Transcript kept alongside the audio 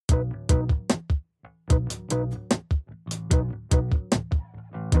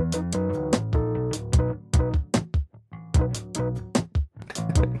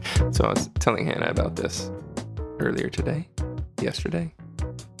So I was telling Hannah about this earlier yesterday,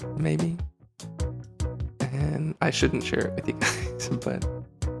 maybe. And I shouldn't share it with you guys, but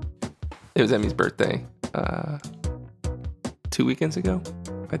it was Emmy's birthday 2 weekends ago,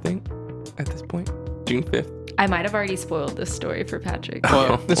 I think, at this point. June 5th. I might have already spoiled this story for Patrick.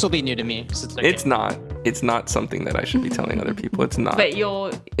 Well, this will be new to me. It's not. It's not something that I should be telling other people. It's not. But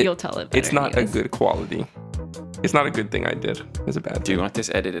you'll tell it better. It's not a good quality. It's not a good thing I did. It was a bad thing. Do you want this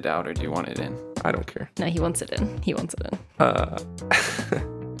edited out or do you want it in? I don't care. No, he wants it in.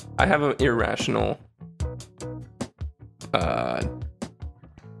 I have an irrational...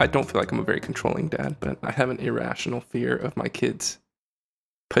 I don't feel like I'm a very controlling dad, but I have an irrational fear of my kids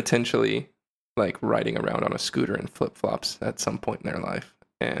potentially like riding around on a scooter and flip-flops at some point in their life.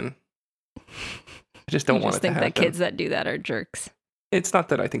 And I just don't want it to happen. You just think that kids that do that are jerks. It's not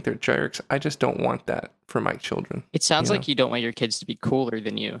that I think they're jerks. I just don't want that for my children. It sounds like you don't want your kids to be cooler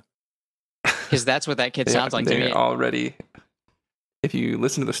than you. Because that's what that kid sounds like to me. Already, if you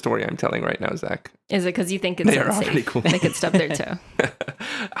listen to the story I'm telling right now, Zach. Is it because you think it's unsafe? Cool. They could stub their toe.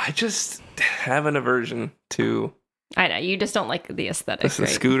 I just have an aversion to... I know, you just don't like the aesthetic, the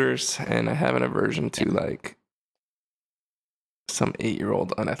scooters, and I have an aversion to like some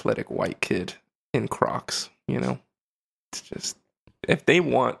 8-year-old unathletic white kid in Crocs, you know? It's just... If they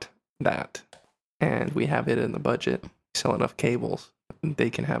want that, and we have it in the budget, sell enough cables,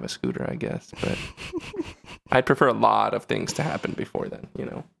 they can have a scooter, I guess. But I'd prefer a lot of things to happen before then, you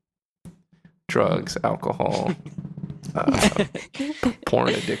know? Drugs, alcohol, porn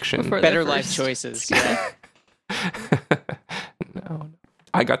addiction. Better life choices. Yeah. No.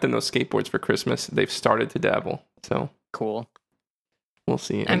 I got them those skateboards for Christmas. They've started to dabble, so... Cool. We'll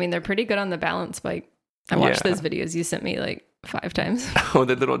see. I mean, they're pretty good on the balance bike. I watched those videos you sent me like 5 times. Oh,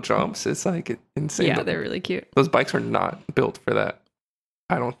 the little jumps. It's like insane. Yeah, they're really cute. Those bikes are not built for that.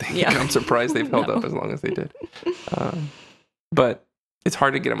 I don't think. Yeah. I'm surprised they've held up as long as they did. But it's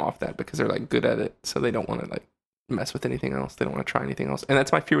hard to get them off that because they're like good at it. So they don't want to like mess with anything else. They don't want to try anything else. And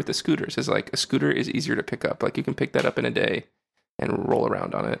that's my fear with the scooters is like a scooter is easier to pick up. Like you can pick that up in a day and roll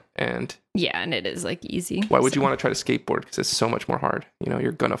around on it. And yeah, and it is like easy. Why would you want to try to skateboard? Because it's so much more hard. You know,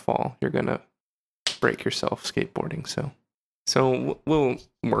 you're going to fall. You're going to break yourself skateboarding. So we'll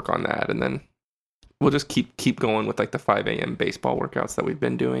work on that, and then we'll just keep going with like the 5 a.m. baseball workouts that we've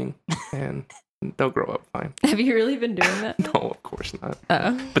been doing, and they'll grow up fine. Have you really been doing that? No, of course not.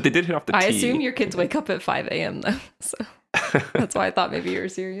 But they did hit off the tee. I assume your kids wake up at 5 a.m. though, so that's why I thought maybe you were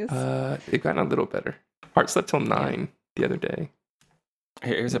serious. It got a little better. Art slept till 9 the other day.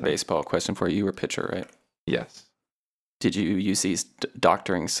 Here's a baseball question for you. You were pitcher, right? Yes. Did you use these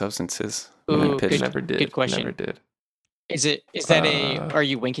doctoring substances? Ooh, never did. Good question. Never did. Is that are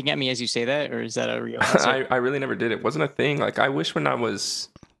you winking at me as you say that, or is that a real answer? I really never did. It wasn't a thing. Like, I wish when I was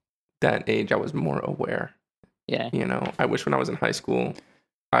that age, I was more aware. Yeah. You know, I wish when I was in high school,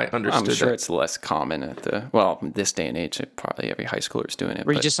 I understood. I'm sure it's less common at this day and age. Probably every high schooler is doing it.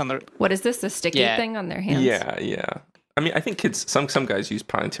 Were you just on the... What is this, the sticky thing on their hands? Yeah. I mean, I think kids, some guys use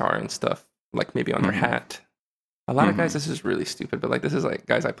pine tar and stuff, like maybe on their hat. A lot of guys, this is really stupid, but like this is like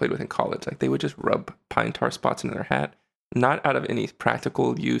guys I played with in college. Like they would just rub pine tar spots into their hat, not out of any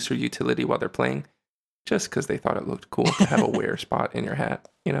practical use or utility while they're playing, just because they thought it looked cool to have a wear spot in your hat,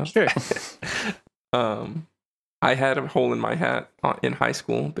 you know? Sure. I had a hole in my hat in high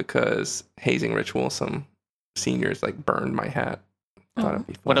school because hazing ritual, some seniors like burned my hat. Thought it'd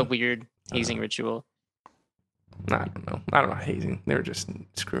be fun. What a weird hazing ritual. I don't know hazing. They were just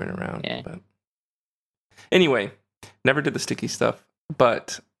screwing around. Yeah. But anyway, never did the sticky stuff,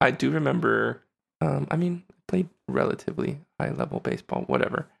 but I do remember, played relatively high level baseball,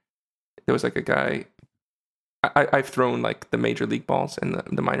 whatever. There was like a guy, I've thrown like the major league balls and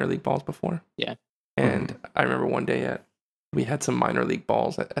the minor league balls before. Yeah. And I remember one day we had some minor league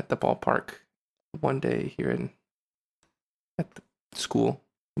balls at the ballpark one day here at the school,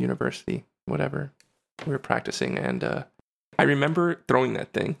 university, whatever. We were practicing, and I remember throwing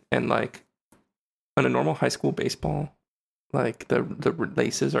that thing, and like on a normal high school baseball, like the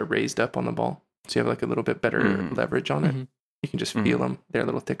laces are raised up on the ball, so you have like a little bit better leverage on it. You can just feel them; they're a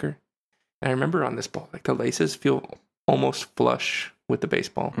little thicker. And I remember on this ball, like the laces feel almost flush with the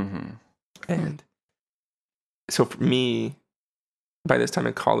baseball, and so for me, by this time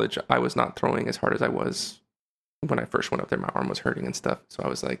in college, I was not throwing as hard as I was when I first went up there. My arm was hurting and stuff, so I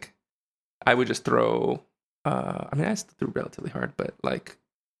was like, I would just throw. I still threw relatively hard, but like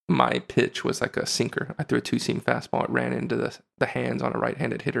my pitch was like a sinker. I threw a 2-seam fastball. It ran into the hands on a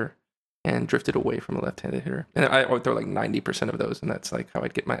right-handed hitter, and drifted away from a left-handed hitter. And I would throw like 90% of those, and that's like how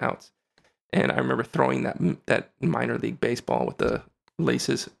I'd get my outs. And I remember throwing that minor league baseball with the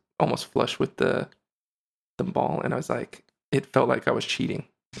laces almost flush with the ball, and I was like, it felt like I was cheating.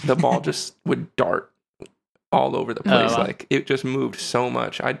 The ball just would dart all over the place. Like it just moved so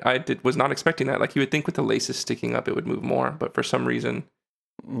much. I was not expecting that. Like you would think with the laces sticking up, it would move more, but for some reason,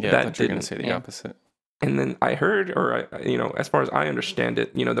 I thought you were going to say the opposite. And then I heard, or as far as I understand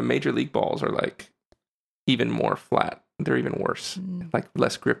it, the major league balls are like even more flat. They're even worse, like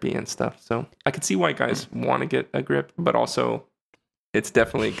less grippy and stuff. So I could see why guys want to get a grip, but also it's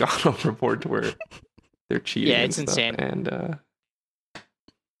definitely gone overboard to where they're cheating. Yeah, it's insane. And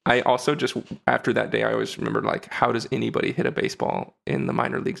I also just, after that day, I always remember, like, how does anybody hit a baseball in the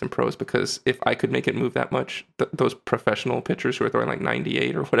minor leagues and pros? Because if I could make it move that much, those professional pitchers who are throwing like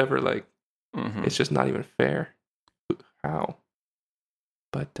 98 or whatever, like, it's just not even fair. How?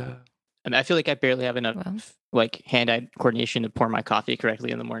 But I mean, I feel like I barely have enough like hand-eye coordination to pour my coffee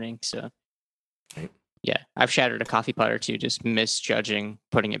correctly in the morning. So, yeah, I've shattered a coffee pot or two just misjudging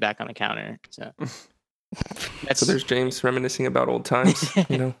putting it back on the counter. So. So there's James reminiscing about old times.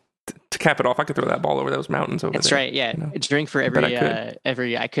 To cap it off, I could throw that ball over those mountains over there. That's right. Yeah, drink for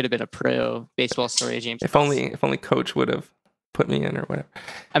every. I could have been a pro baseball story, James. If only Coach would have put me in or whatever.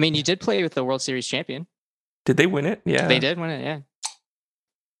 I mean, you did play with the World Series champion. Did they win it? Yeah, they did win it. Yeah.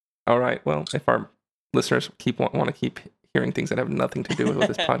 All right. Well, if our listeners want to keep hearing things that have nothing to do with what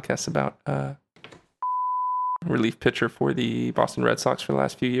this podcast about, relief pitcher for the Boston Red Sox for the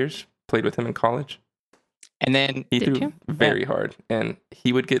last few years. Played with him in college. And then he threw very hard, and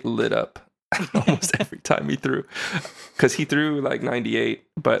he would get lit up almost every time he threw, because he threw like 98,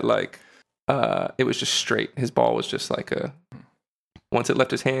 but like it was just straight. His ball was just like once it left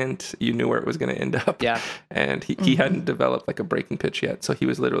his hand, you knew where it was going to end up. Yeah, and he hadn't developed like a breaking pitch yet, so he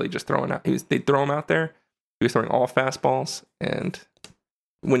was literally just throwing out. They'd throw him out there. He was throwing all fastballs, and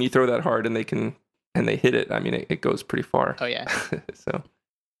when you throw that hard and they hit it, I mean, it goes pretty far. Oh yeah. So.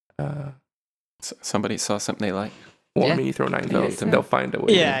 Somebody saw something they like. Well, I mean, you throw 98, they'll find a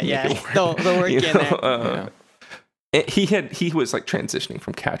way. Yeah. They'll work in there. He was like transitioning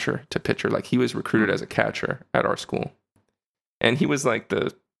from catcher to pitcher. Like he was recruited as a catcher at our school, and he was like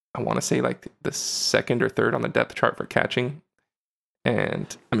I want to say like the second or third on the depth chart for catching.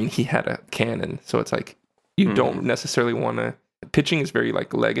 And I mean, he had a cannon, so it's like you don't necessarily want to. Pitching is very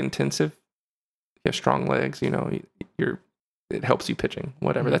like leg intensive. You have strong legs, it helps you pitching,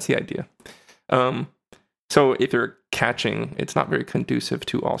 whatever. That's the idea. So if you're catching, it's not very conducive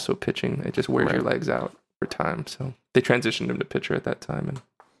to also pitching. It just wears your legs out for time. So they transitioned him to pitcher at that time, and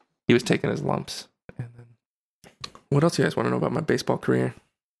he was taking his lumps. And then, what else do you guys want to know about my baseball career?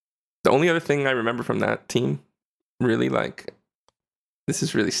 The only other thing I remember from that team, really, like, this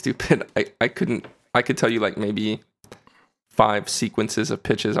is really stupid. I could tell you like maybe 5 sequences of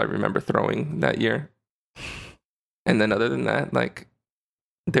pitches I remember throwing that year. And then other than that, like,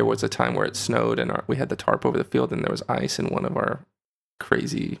 there was a time where it snowed and we had the tarp over the field and there was ice, and one of our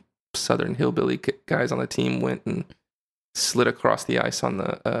crazy southern hillbilly guys on the team went and slid across the ice on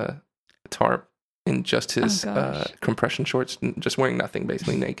the tarp in just his compression shorts, just wearing nothing,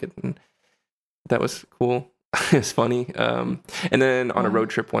 basically naked. And that was cool. It was funny. And then on a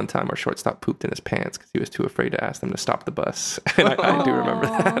road trip one time, our shortstop pooped in his pants because he was too afraid to ask them to stop the bus. And I do remember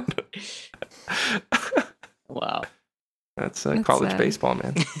that. Wow. That's college baseball,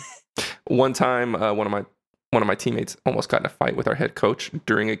 man. One time, one of my teammates almost got in a fight with our head coach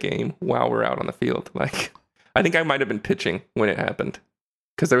during a game while we're out on the field. Like, I think I might have been pitching when it happened,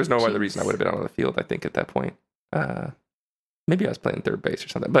 because there was no other reason I would have been out on the field, I think, at that point. Maybe I was playing third base or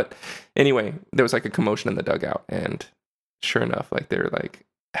something. But anyway, there was like a commotion in the dugout, and sure enough, like, they're like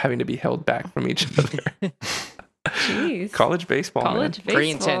having to be held back from each other. Jeez. College baseball, College man.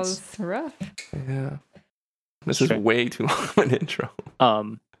 Pretty baseball intense. is rough. Yeah. This is way too long of an intro.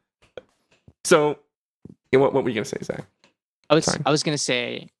 So, what were you gonna say, Zach? I was gonna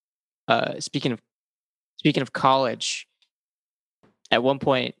say, speaking of college, at one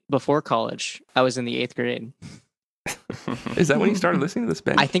point before college, I was in the 8th grade. Is that when you started listening to this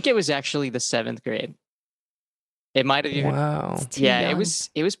band? I think it was actually the 7th grade. It might have even. Wow. Yeah, young.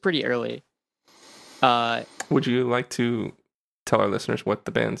 it was pretty early. Would you like to tell our listeners what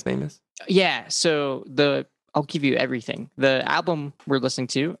the band's name is? Yeah, so I'll give you everything. The album we're listening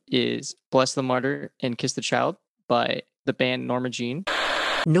to is Bless the Martyr and Kiss the Child by the band Norma Jean.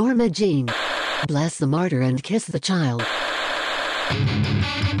 Norma Jean. Bless the Martyr and Kiss the Child. Walks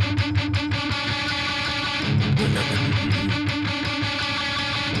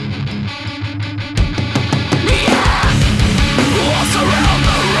around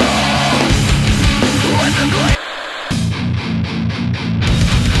the room.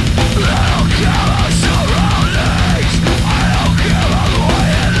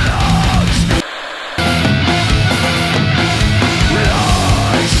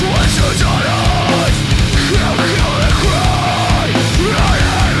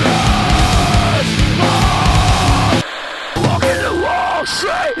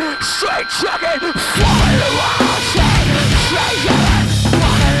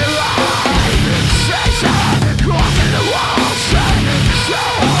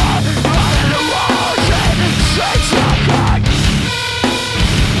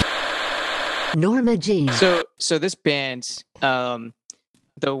 Norma Jean. So this band,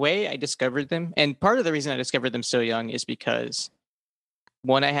 the way I discovered them, and part of the reason I discovered them so young is because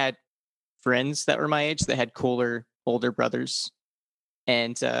one, I had friends that were my age that had cooler older brothers,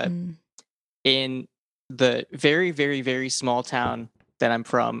 and in the very, very, very small town that I'm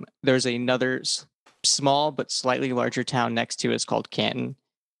from, there's another small but slightly larger town next to it. It's called Canton.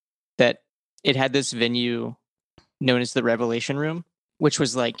 That it had this venue known as the Revelation Room, which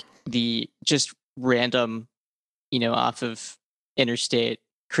was like the just random, off of interstate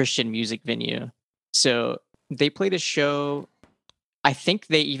Christian music venue. So they played a show. I think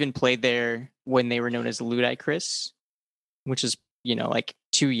they even played there when they were known as Ludicrous, which is, like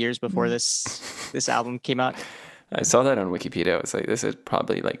 2 years before this album came out. I saw that on Wikipedia. I was like, this is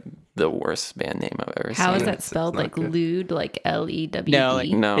probably like the worst band name I've ever seen. How is that spelled? Like good. Lude, like LEWD? No,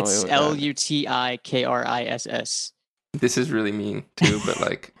 it's LUTIKRISS. This is really mean too, but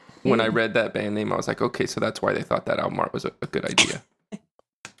like when I read that band name, I was like, okay, so that's why they thought that album art was a good idea.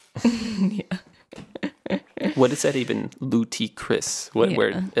 Yeah. What is that even? Ludicrous?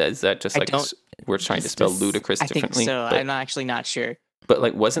 Where is that? Just like we're trying to spell ludicrous differently? I think so. I'm actually not sure. But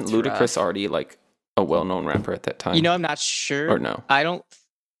like, wasn't Ludacris already like a well-known rapper at that time? I'm not sure. Or no? I don't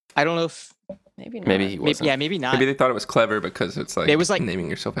know if maybe not. Maybe he wasn't. Maybe not. Maybe they thought it was clever because it was like naming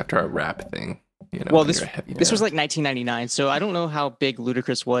yourself after a rap thing. Well, this was like 1999, so I don't know how big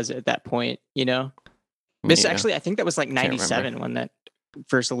Ludacris was at that point. This actually, I think that was like 97 when that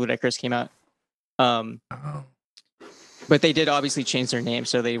first Ludacris came out. But they did obviously change their name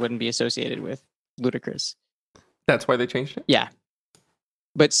so they wouldn't be associated with Ludacris. That's why they changed it? Yeah.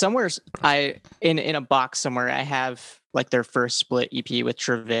 But somewhere in a box somewhere, I have like their first split EP with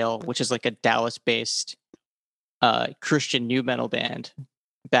Travail, which is like a Dallas-based Christian nu metal band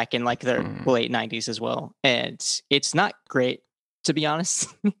back in like their late 90s as well. And it's not great, to be honest.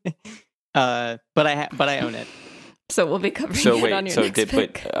 But I own it. So we'll be covering it on your next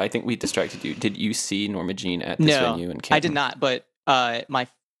pick. But I think we distracted you. Did you see Norma Jean at this venue in Canton? I did not, but my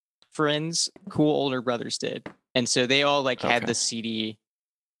friends' cool older brothers did. And so they all had the CD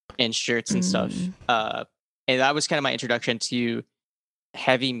and shirts and stuff. And that was kind of my introduction to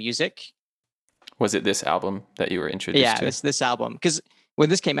heavy music. Was it this album that you were introduced to? Yeah, this album. Because when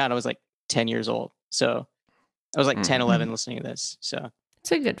this came out, I was like 10 years old. So I was like 10, 11 listening to this. So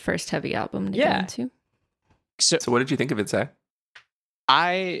it's a good first heavy album to get into. So what did you think of it, Zach?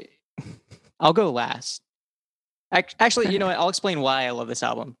 I'll go last. Actually, you know what? I'll explain why I love this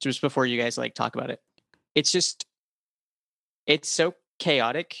album just before you guys talk about it. It's so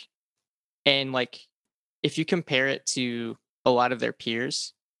chaotic, and if you compare it to a lot of their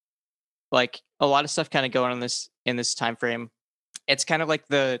peers, a lot of stuff kind of going on in this time frame. It's kind of like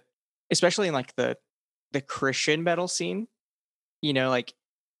especially in the Christian metal scene.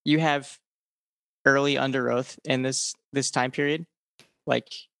 You have early Under Oath in this time period,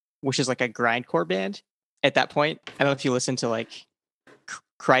 which is like a grindcore band at that point. I don't know if you listen to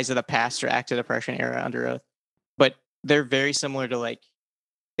Cries of the Past or Act of Depression era Under Oath, but they're very similar to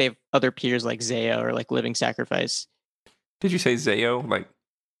they have other peers like Zao or Living Sacrifice. Did you say Zao?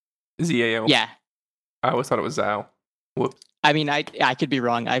 ZAO? Yeah. I always thought it was Zao. Whoops. I mean, I could be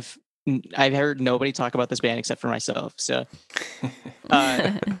wrong. I've heard nobody talk about this band except for myself. So,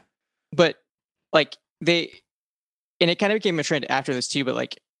 but and it kind of became a trend after this too.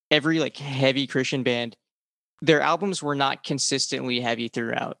 But every heavy Christian band, their albums were not consistently heavy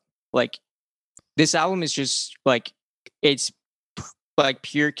throughout. This album is just it's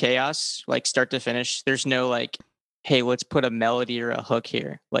pure chaos, start to finish. There's no hey, let's put a melody or a hook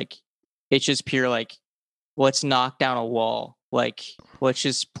here. It's just pure let's knock down a wall. Let's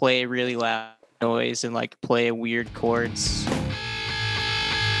just play really loud noise and play weird chords.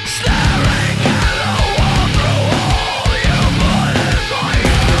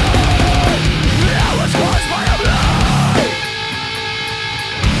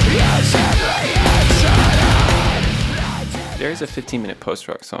 There's a 15-minute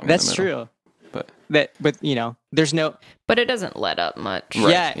post-rock song. That's true. But there's no. But it doesn't let up much.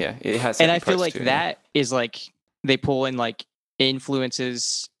 Right. Yeah. It has. And I feel that is they pull in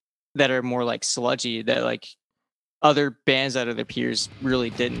influences that are more sludgy that other bands out of their peers really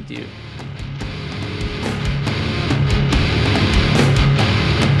didn't do.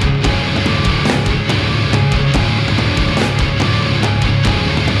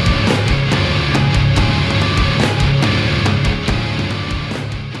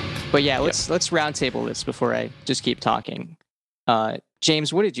 But yeah, let's roundtable this before I just keep talking.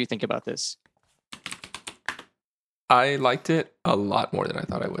 James, what did you think about this? I liked it a lot more than I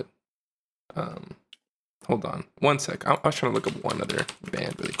thought I would. Hold on 1 sec. I was trying to look up one other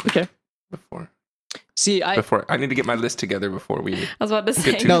band really quick. Okay. Before. See, before I need to get my list together before we I was about to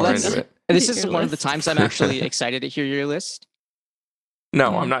say get too far into it. This is one of the times I'm actually excited to hear your list.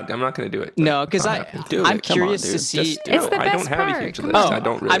 No, I'm not going to do it. No, because I'm curious to see. It's the best I don't have a huge list. I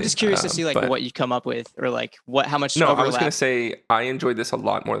don't really. I'm just curious to see what you come up with, or how much. No, overlap. I was going to say I enjoyed this a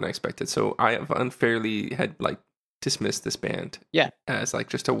lot more than I expected. So I have unfairly had dismissed this band. As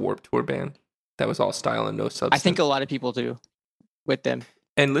just a Warped Tour band that was all style and no substance. I think a lot of people do with them.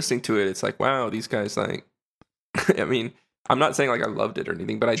 And listening to it, it's like, wow, these guys I mean, I'm not saying I loved it or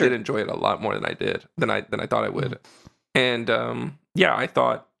anything, but I did enjoy it a lot more than I thought I would. And I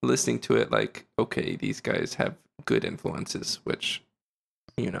thought listening to it okay, these guys have good influences, which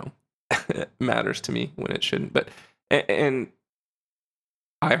matters to me when it shouldn't. But and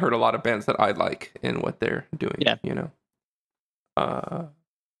I heard a lot of bands that I like in what they're doing. Yeah.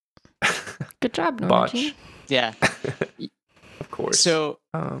 Good job, Norma Jean. Yeah. Of course. So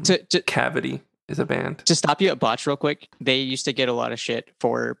Cavity is a band. To stop you at Botch real quick, they used to get a lot of shit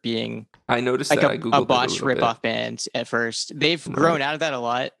for being I noticed that I Googled a Botch ripoff band at first. They've grown out of that a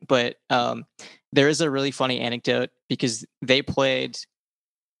lot, but there is a really funny anecdote because they played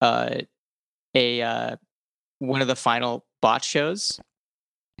one of the final Botch shows.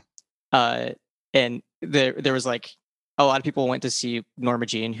 And there was a lot of people went to see Norma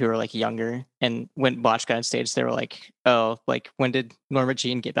Jean who were younger, and when Botch got on stage, they were oh, when did Norma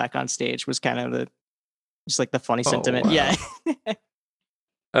Jean get back on stage? Was kind of the funny sentiment. Wow.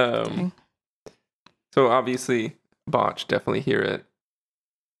 Yeah. So obviously Botch, definitely hear it.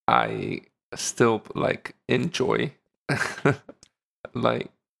 I still enjoy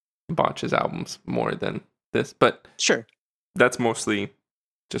Botch's albums more than this, but sure, that's mostly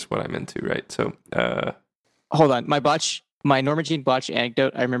just what I'm into, right? So hold on, my Norma Jean Botch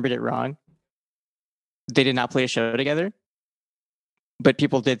anecdote, I remembered it wrong. They did not play a show together, but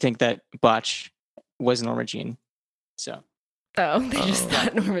people did think that Botch was Norma Jean. So they just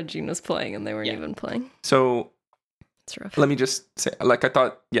thought Norma Jean was playing and they weren't even playing. So it's rough. Let me just say, I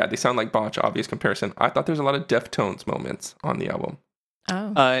thought, they sound like Botch, obvious comparison. I thought there's a lot of Deftones moments on the album.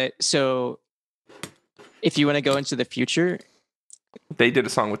 Oh. So if you want to go into the future, they did a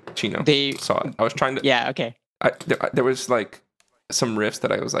song with Chino. They saw it. I was trying to. Yeah. Okay. There was some riffs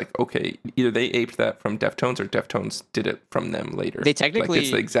that I was okay, either they aped that from Deftones or Deftones did it from them later. They technically it's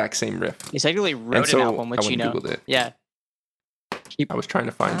the exact same riff. They technically wrote an album with Chino. Googled it. Yeah. I was trying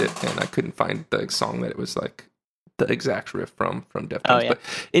to find it and I couldn't find the song that it was the exact riff from Deftones. Oh, yeah. But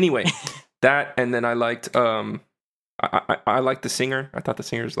anyway, that, and then I liked I liked the singer. I thought the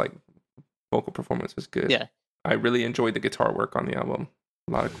singer's vocal performance was good. Yeah. I really enjoyed the guitar work on the album.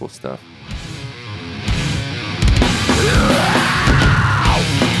 A lot of cool stuff.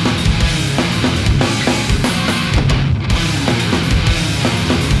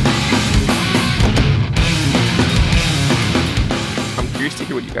 I'm curious to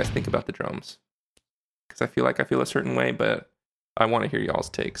hear what you guys think about the drums, because I feel a certain way, but I want to hear y'all's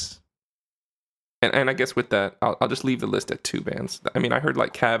takes. And I guess with that, I'll just leave the list at 2 bands. I mean, I heard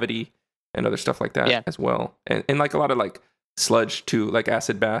Cavity and other stuff like that as well, and a lot of sludge too,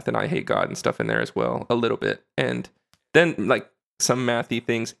 Acid Bath and I Hate God and stuff in there as well, a little bit, and then some mathy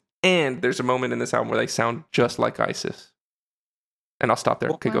things. And there's a moment in this album where they sound just like ISIS. And I'll stop there.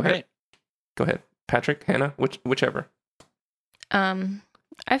 Okay, go ahead. Go ahead, Patrick, Hannah, whichever.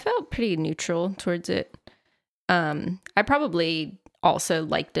 I felt pretty neutral towards it. I probably also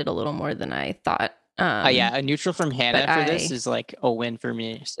liked it a little more than I thought. A neutral from Hannah for this is a win for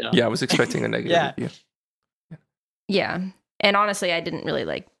me. So yeah, I was expecting a negative review. Yeah, and honestly, I didn't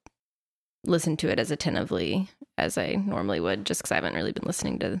really listen to it as attentively as I normally would, just because I haven't really been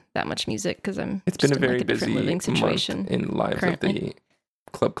listening to that much music because it's been a very busy living situation in lives currently.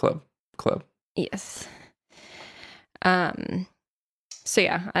 Of the club. Yes. So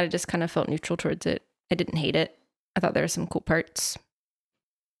yeah, I just kind of felt neutral towards it. I didn't hate it. I thought there were some cool parts,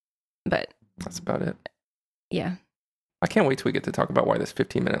 but that's about it. Yeah. I can't wait till we get to talk about why this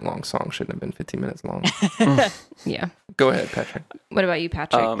 15-minute long song shouldn't have been 15 minutes long. Yeah. Go ahead, Patrick. What about you,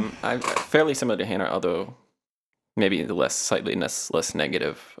 Patrick? I'm fairly similar to Hannah, although maybe slightly less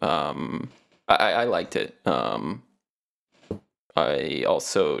negative. I liked it. I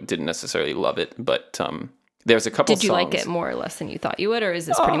also didn't necessarily love it, but there's a couple songs. Did you like it more or less than you thought you would, or is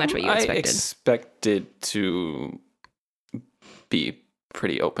this pretty much what you expected? I expected to be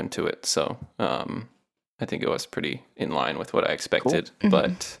pretty open to it, so I think it was pretty in line with what I expected. Cool.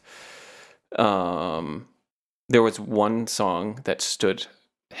 But there was one song that stood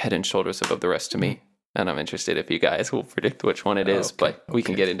head and shoulders above the rest to me, and I'm interested if you guys will predict which one it is, but we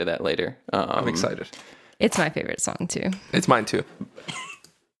can get into that later. I'm excited. It's my favorite song too. It's mine too.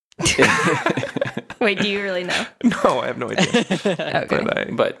 Wait, do you really know? No, I have no idea. Okay.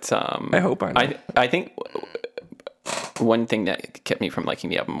 But I hope I know. I think one thing that kept me from liking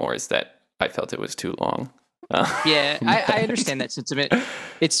the album more is that I felt it was too long. Yeah, I understand that sentiment.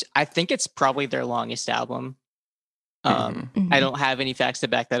 I think it's probably their longest album. I don't have any facts to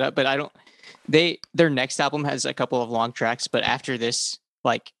back that up, but their next album has a couple of long tracks, but after this,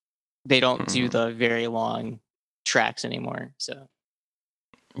 like, they don't do the very long tracks anymore. So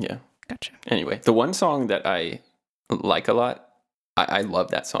yeah, gotcha. Anyway, the one song that I like a lot, I love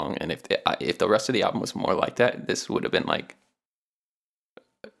that song, and if the rest of the album was more like that, this would have been like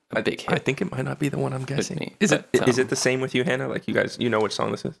a big hit. I think it might not be the one I'm guessing. Is But, it the same with you, Hannah? Like, you guys, you know which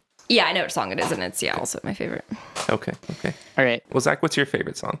song this is? Yeah, I know what song it is, and it's also my favorite. Okay. all right. Well, Zach, what's your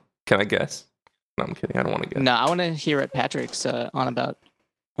favorite song? Can I guess? No, I'm kidding. I don't want to guess. No, I want to hear what Patrick's on about.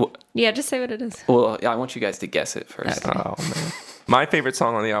 Well, Yeah, just say what it is. well, I want you guys to guess it first. Okay. Oh, man. My favorite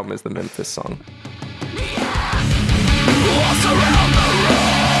song on the album is the Memphis song.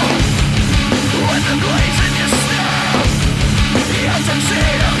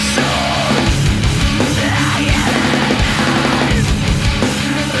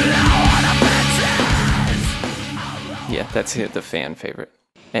 Yeah, that's the fan favorite,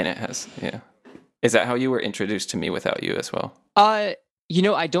 and it has Is that how you were introduced to Me Without You as well? I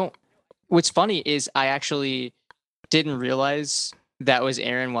don't. What's funny is I actually didn't realize that was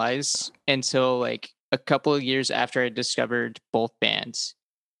Aaron Wise until like a couple of years after I discovered both bands.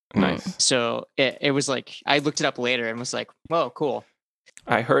 Nice. So it was like I looked it up later and was like, "Whoa, cool."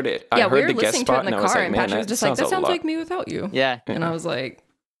 I heard it. Yeah, I heard we were the guest listening to it spot, in and the I was car, like, and man, Patrick was just like, "That sounds like Me Without You." Yeah. And I was like,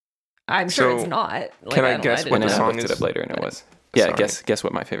 "I'm sure it's So, not." Like, can I don't- guess didn't what And the then I know. song looked it is? up later, and it But- was. Yeah, Sorry. guess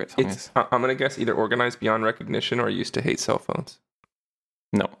what my favorite song is. I'm gonna guess either Organized Beyond Recognition or Used to Hate Cell Phones.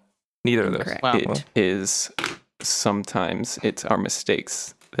 No, Neither of those. Incorrect. Wow. it is Sometimes It's Our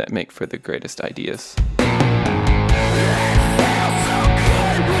Mistakes That Make for the Greatest Ideas.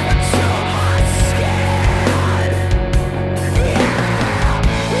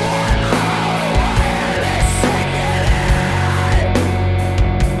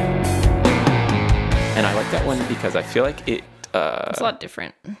 And I like that one because I feel like it. It's a lot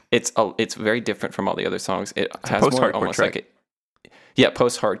different. It's very different from all the other songs. It has more post-hardcore almost track. like it. Yeah,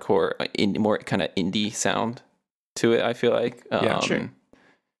 post-hardcore, more kind of indie sound to it. I feel like. Yeah, sure.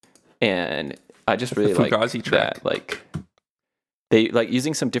 And I just really the like Fugazi track. that. Like they like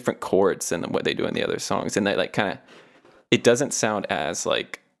using some different chords than what they do in the other songs, and they like kind of. It doesn't sound as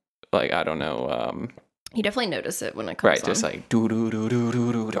like I don't know. You definitely notice it when it comes Right, on. just like do do do do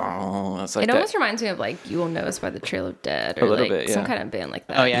do do. It's like It that. almost reminds me of like You Will Know Us by the Trail of Dead, or A little like bit, some yeah. kind of band like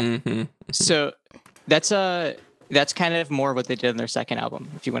that. Oh yeah. Mm-hmm. So that's kind of more what they did in their second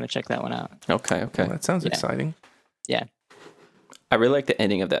album. If you want to check that one out. Okay. Well, that sounds Yeah. exciting. Yeah. I really like the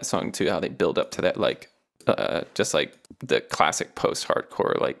ending of that song too. How they build up to that, like, just like the classic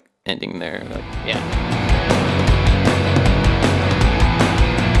post-hardcore like ending there. Like, Yeah.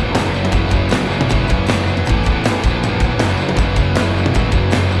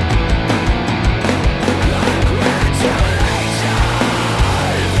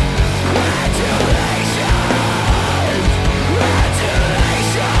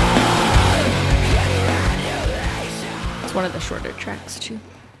 It's one of the shorter tracks too.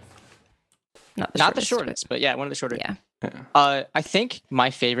 Not Not the shortest, but yeah, one of the shorter. Yeah. I think my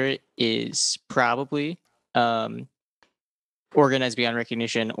favorite is probably Organized Beyond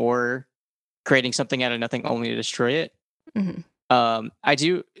Recognition or Creating Something Out of Nothing Only to Destroy It. Mm-hmm. I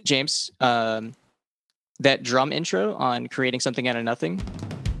do, James, that drum intro on Creating Something Out of Nothing.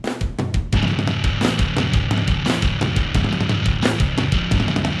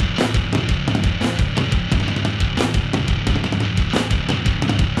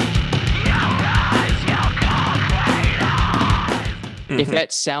 If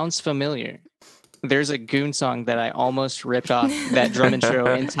that sounds familiar, there's a Goon song that I almost ripped off that drum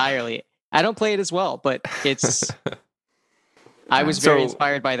intro entirely. I don't play it as well, but it's. I was very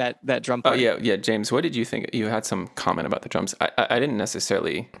inspired by that drum part. oh yeah, James. What did you think? You had some comment about the drums. I didn't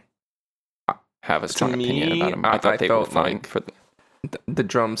necessarily have a strong opinion about them. I thought they were felt fine like for. The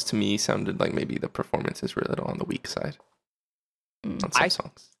drums to me sounded like maybe the performances were a little on the weak side on some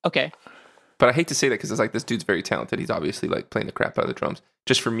songs. Okay. But I hate to say that because it's like this dude's very talented. He's obviously like playing the crap out of the drums.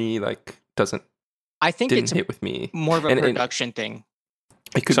 Just for me, like I think didn't it's hit with me. more of a And production thing.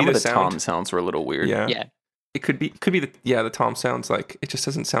 It could Some be of the the sound. tom sounds were a little weird. Yeah. Yeah. It could be the tom sounds like it just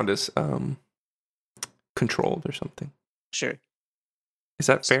doesn't sound as controlled or something. Sure. Is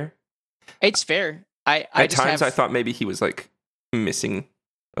that fair? It's fair. I At just times have, I thought maybe he was like missing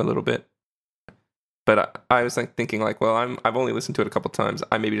a little bit. But I was like thinking like, well, I've only listened to it a couple times.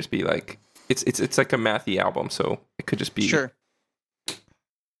 I maybe just be like, it's like a mathy album, so it could just be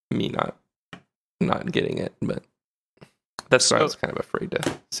me not getting it, but that's why I was kind of afraid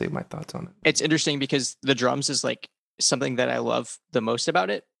to say my thoughts on it. It's interesting because the drums is like something that I love the most about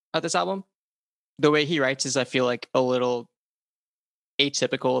this album. The way he writes is, I feel like, a little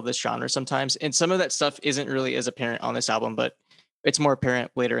atypical of this genre sometimes, and some of that stuff isn't really as apparent on this album, but it's more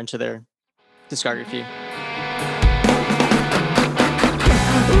apparent later into their discography.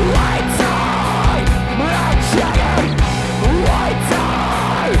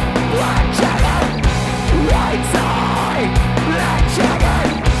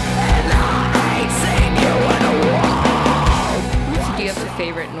 Do you have a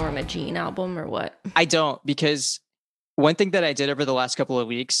favorite Norma Jean album or what? I don't, because one thing that I did over the last couple of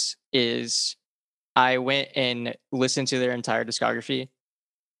weeks is I went and listened to their entire discography,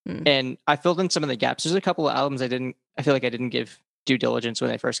 and I filled in some of the gaps. There's a couple of albums I feel like I didn't give due diligence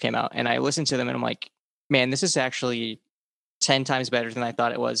when they first came out, and I listened to them and I'm like, man, this is actually 10 times better than I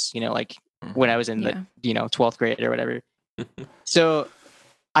thought it was, like when I was in the 12th grade or whatever. So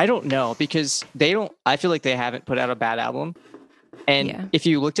I don't know, because I feel like they haven't put out a bad album. And if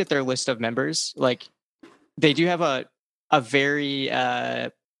you looked at their list of members, like, they do have a very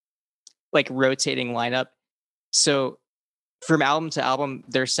like rotating lineup. So from album to album,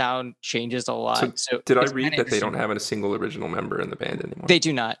 their sound changes a lot. So did I read that they don't have a single original member in the band anymore? They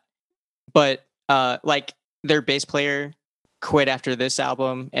do not. But like, their bass player quit after this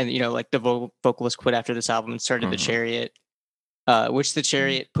album, and like the vocalist quit after this album and started the Chariot, which the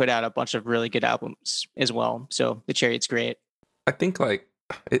Chariot put out a bunch of really good albums as well. So the Chariot's great. I think like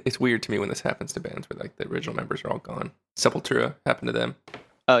it's weird to me when this happens to bands where like the original members are all gone. Sepultura happened to them.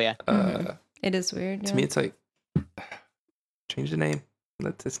 Oh yeah. It is weird. To me, it's like, change the name.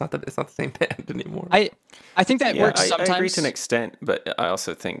 It's not the same band anymore. I think that works sometimes. I agree to an extent, but I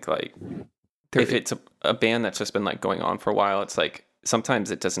also think like if it's a band that's just been like going on for a while, it's like sometimes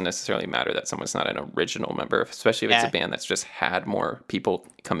it doesn't necessarily matter that someone's not an original member, especially if it's a band that's just had more people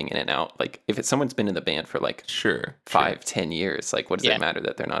coming in and out. Like if someone's been in the band for like 5-10 years, like what does it matter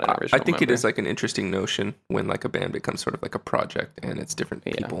that they're not an original I think member? It is like an interesting notion when like a band becomes sort of like a project and it's different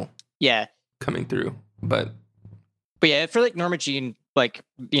people coming through. But yeah, for like Norma Jean, like,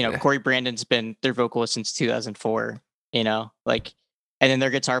 Corey Brandon's been their vocalist since 2004, like, and then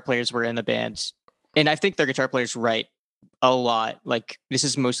their guitar players were in the band, and I think their guitar players write a lot. Like, this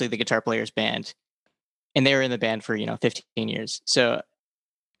is mostly the guitar player's band, and they were in the band for 15 years. So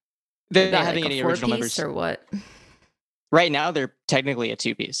they're not having any original members or what. Right now. They're technically a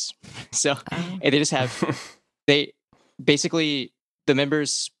 2-piece. So and they just have they basically, the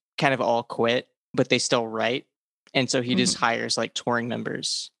members kind of all quit, but they still write, and so he just hires like touring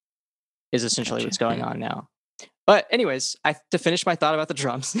members. Is essentially what's going on now. But anyways, to finish my thought about the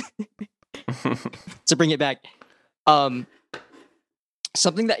drums, to bring it back.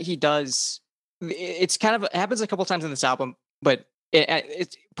 Something that he does, it happens a couple times in this album, but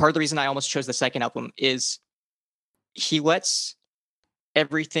it's part of the reason I almost chose the second album is he lets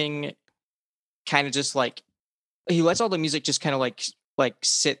everything kind of just like, he lets all the music just kind of like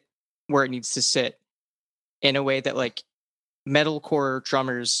sit where it needs to sit in a way that like metalcore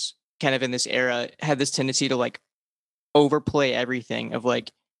drummers kind of in this era had this tendency to like overplay everything of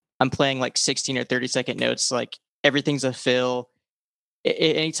like, I'm playing like 16 or 30-second notes, like everything's a fill.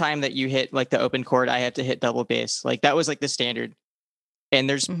 Anytime that you hit like the open chord, I have to hit double bass. Like that was like the standard. And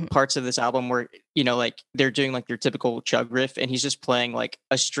there's parts of this album where, like they're doing like their typical chug riff, and he's just playing like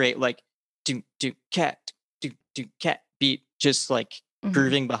a straight like do cat beat, just like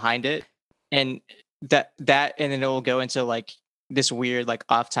grooving behind it. And that and then it will go into like this weird like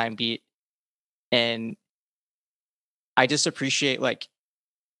off time beat. And I just appreciate like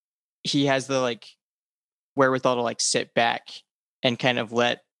he has the like wherewithal to like sit back and kind of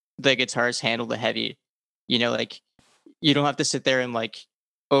let the guitars handle the heavy, like you don't have to sit there and like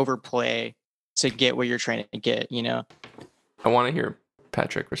overplay to get what you're trying to get, I want to hear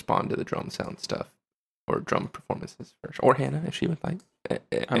Patrick respond to the drum sound stuff or drum performances first, or Hannah if she would like. I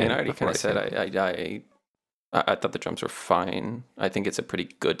mean, I already kind of said I thought the drums were fine. I think it's a pretty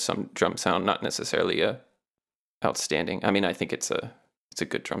good drum sound, not necessarily outstanding. I mean, I think it's a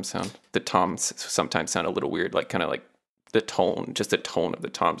good drum sound. The toms sometimes sound a little weird, like kind of like the tone of the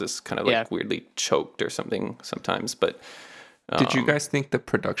toms is kind of like weirdly choked or something sometimes. But did you guys think the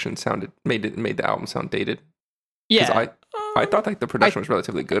production made the album sound dated? Yeah, I thought like the production was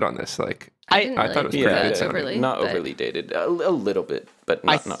relatively good on this. Like I thought it was pretty good. Not overly dated, a little bit, but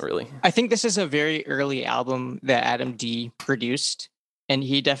not really. I think this is a very early album that Adam D produced, and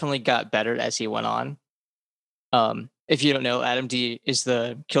he definitely got better as he went on. if you don't know, Adam D is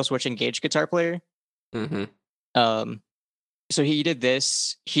the Killswitch Engage guitar player. Mm-hmm. So he did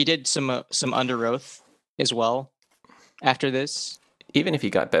this. He did some Under Oath as well after this. Even if he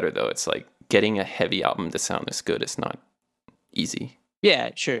got better, though, it's like getting a heavy album to sound this good is not easy.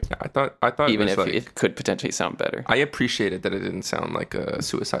 Yeah, sure. I thought even it if it could potentially sound better. I appreciated that it didn't sound like a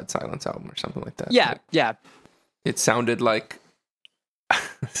Suicide Silence album or something like that. Yeah, yeah. It sounded like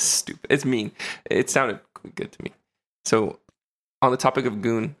stupid. It's mean. It sounded good to me. So, on the topic of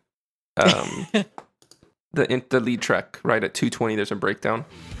Goon, the lead track, right at 2:20, there's a breakdown.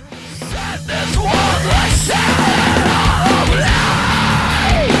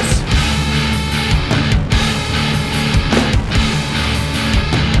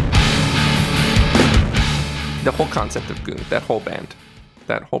 The whole concept of Goon, that whole band,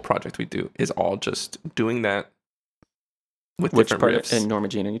 that whole project we do, is all just doing that with Which different part riffs. in Norma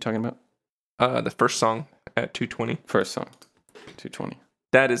Jean are you talking about? The first song at 2:20. First song, 2:20.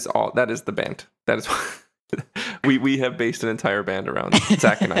 That is all. That is the band. That is we have based an entire band around.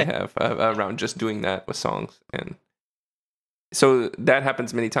 Zach and I have around just doing that with songs, and so that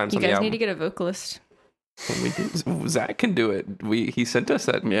happens many times. You on the guys album. need to get a vocalist. And we do. Zach can do it. He sent us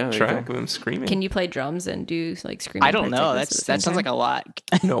that track of him screaming. Can you play drums and do like screaming? I don't know. That sounds like a lot.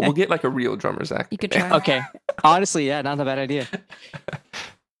 No, we'll get like a real drummer, Zach. You could try. Okay. Honestly, yeah, not a bad idea.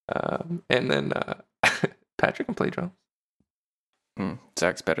 And then Patrick can play drums.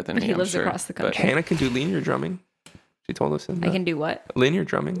 Zach's better than But me. he I'm lives sure, across the country. Hannah can do linear drumming. She told us in I can do what? linear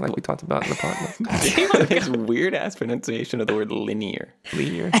drumming, like we talked about in the podcast. His weird ass pronunciation of the word linear.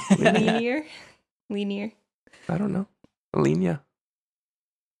 Linear. Linear. I don't know. Linear.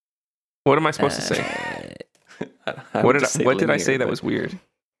 What am I supposed to say? What did I say that was weird?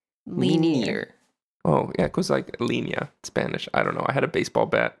 Linear. Oh, yeah, it was like linea, Spanish. I don't know. I had a baseball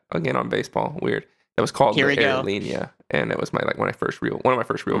bat, again on baseball, weird. That was called the Air Linea, and it was one of my first real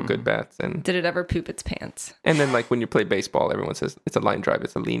good bats. And did it ever poop its pants? And then like when you play baseball, everyone says it's a line drive,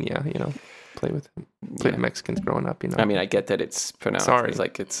 it's a linea, play with Mexicans growing up, I mean, I get that it's pronounced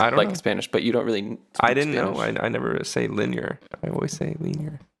it's I don't like know. Spanish, but you don't really I didn't Spanish. know. I never say linear. I always say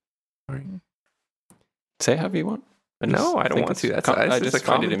linear. Sorry. Say however you want. No, I don't want to. That's just a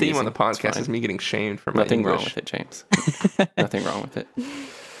common theme on the podcast is me getting shamed for my Nothing English. wrong with it, James. Nothing wrong with it.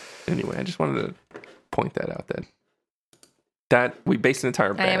 Anyway, I just wanted to point that out. That we based an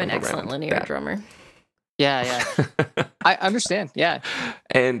entire band. I am an excellent linear drummer. Yeah. I understand. Yeah.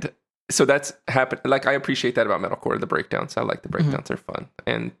 And so that's happened. Like, I appreciate that about metalcore, the breakdowns. I like the breakdowns. They're fun.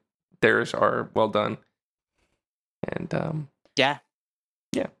 And theirs are well done. And yeah,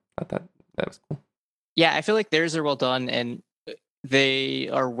 I thought that was cool. Yeah, I feel like theirs are well done and they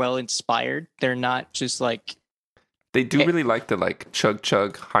are well inspired. They're not just like... They do really like the chug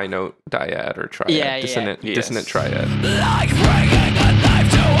chug high note dyad or triad, dissonant triad. Like bringing a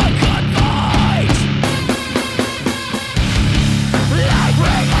knife to a gunfight. Like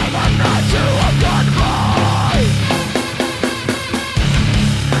bringing a knife to a gunfight.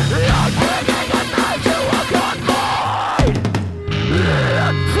 Like bringing a knife to a gunfight.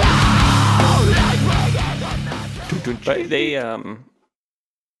 But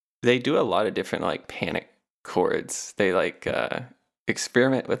they do a lot of different panic chords. They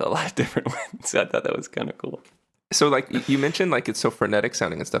experiment with a lot of different ones. So I thought that was kind of cool. So you mentioned it's so frenetic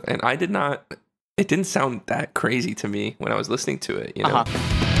sounding and stuff, and it didn't sound that crazy to me when I was listening to it,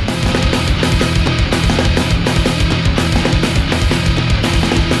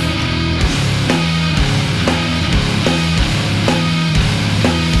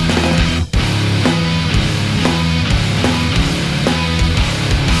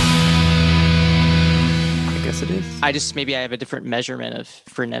 Maybe I have a different measurement of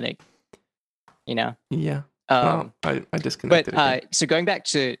frenetic, Yeah. I disconnected. But so going back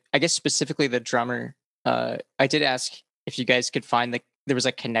to, I guess specifically the drummer, I did ask if you guys could find there was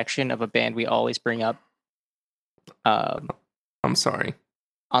a connection of a band we always bring up. I'm sorry.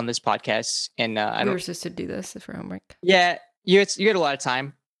 On this podcast, and we were supposed to do this for homework. Yeah, you had a lot of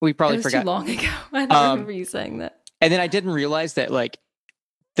time. We probably forgot too long ago. I don't remember you saying that. And then I didn't realize that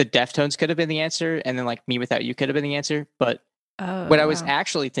the Deftones could have been the answer, and then Me Without You could have been the answer. But what I was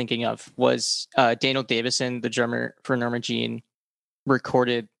actually thinking of was Daniel Davison, the drummer for Norma Jean,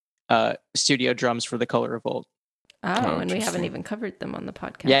 recorded studio drums for The Color Revolt. Oh, and we haven't even covered them on the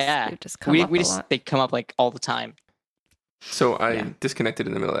podcast. Yeah, They've just come up a lot. They come up all the time. So I disconnected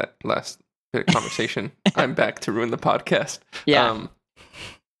in the middle of that last bit of conversation. I'm back to ruin the podcast. Yeah.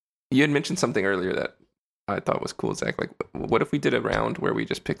 You had mentioned something earlier that I thought was cool, Zach. What if we did a round where we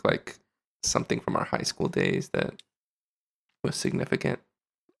just pick something from our high school days that was significant?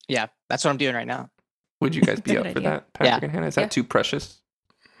 Yeah, that's what I'm doing right now. Would you guys be up for idea. that, Patrick and Hannah? Is that too precious?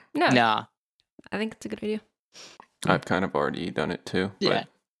 No. Nah. I think it's a good idea. I've kind of already done it too. Yeah.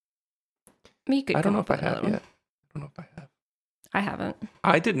 You could I don't come know up if I with have another one. yet. I don't know if I have. I haven't.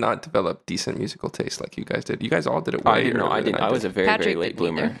 I did not develop decent musical taste like you guys did. You guys all did it way I didn't know. earlier I than didn't. I was a very, Patrick very late didn't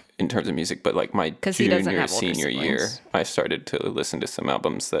bloomer either. in terms of music. But like my 'Cause he doesn't junior, have older senior year, siblings. I started to listen to some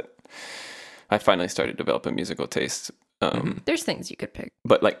albums that I finally started to develop a musical taste. There's things you could pick.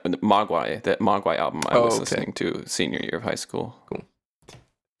 But like that Mogwai album, I was okay. listening to senior year of high school. Cool.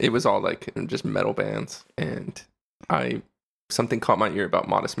 It was all like just metal bands, and something caught my ear about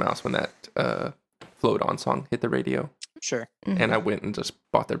Modest Mouse when that Float On song hit the radio. Sure. And I went and just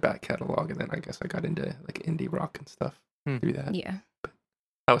bought their back catalog, and then I guess I got into like indie rock and stuff through that. Yeah. But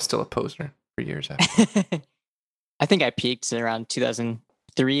I was still a poser for years after. I think I peaked around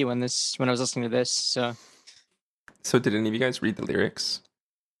 2003 when I was listening to this. So did any of you guys read the lyrics?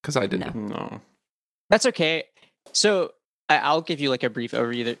 Because I didn't. No. That's okay. So I'll give you like a brief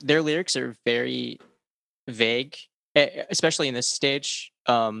overview. Their lyrics are very vague, especially in this stage.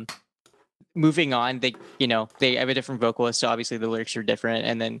 Moving on, they have a different vocalist, so obviously the lyrics are different.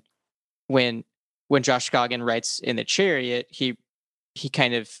 And then when Josh Goggin writes in the Chariot, he's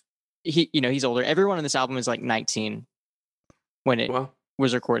older. Everyone on this album is like 19 when it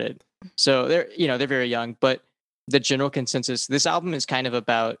was recorded, so they're very young. But the general consensus, this album is kind of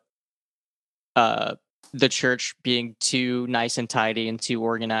about the church being too nice and tidy and too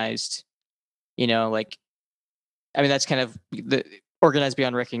organized. That's kind of the organized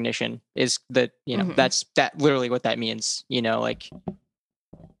beyond recognition is that, that's literally what that means. It's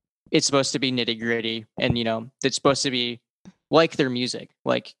supposed to be nitty gritty, and it's supposed to be like their music,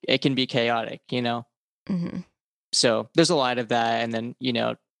 like it can be chaotic, So there's a lot of that. And then,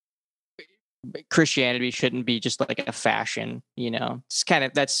 Christianity shouldn't be just like a fashion, it's kind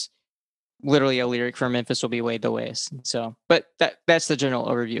of, that's literally a lyric from Memphis will be laid to waste. So, but that's the general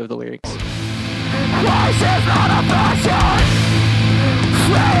overview of the lyrics. Christ is not a fashion,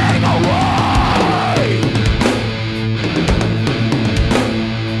 fading away.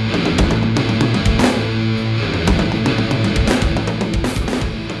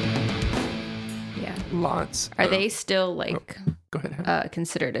 Yeah. Lots. Are they still like go ahead,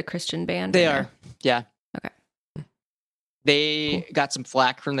 considered a Christian band? They are. Yeah. Okay. They got some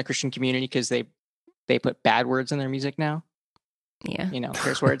flack from the Christian community because they put bad words in their music now. Yeah.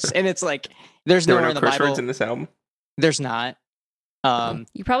 Curse words. And it's like there's there nowhere are in no the curse Bible. words in this album? There's not.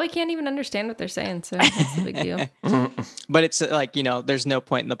 You probably can't even understand what they're saying, so that's the big deal. But it's like, there's no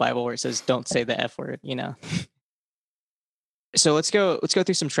point in the Bible where it says don't say the F word, So let's go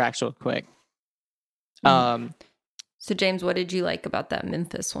through some tracks real quick. So James, what did you like about that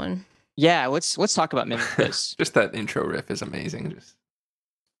Memphis one? Yeah, let's talk about Memphis. Just that intro riff is amazing. Just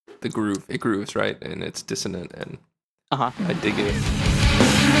the groove. It grooves, right? And it's dissonant, and I dig it.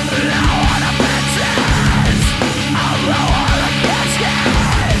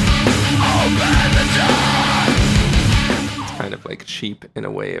 It's kind of like cheap in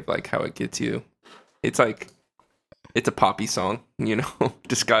a way of like how it gets you. It's like it's a poppy song,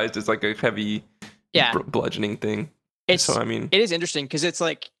 disguised as like a heavy bludgeoning thing. It is interesting because it's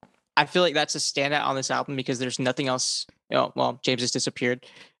like I feel like that's a standout on this album because there's nothing else. Well, James has disappeared,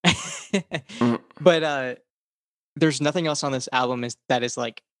 but there's nothing else on this album that is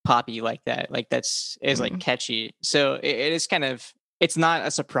like poppy like that. Like is like catchy. So it is kind of. It's not a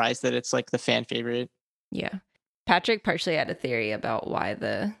surprise that it's like the fan favorite. Yeah. Patrick partially had a theory about why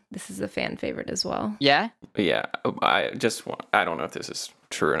this is a fan favorite as well. Yeah? Yeah. I don't know if this is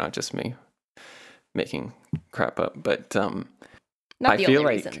true or not, just me making crap up. But not I the feel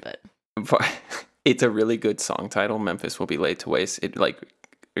only like reason, but it's a really good song title. Memphis will be laid to waste. It like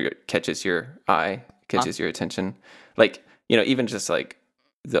catches your eye, catches your attention. Like, even just like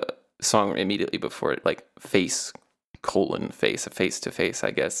the song immediately before it, like face to face, I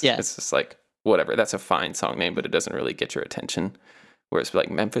guess. Yeah. It's just like, whatever. That's a fine song name, but it doesn't really get your attention. Whereas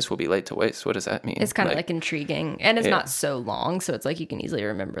like Memphis will be laid to waste. What does that mean? It's kind of like intriguing, and it's not so long, so it's like you can easily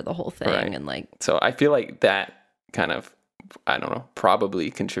remember the whole thing. Right. And like, so I feel like that kind of, I don't know,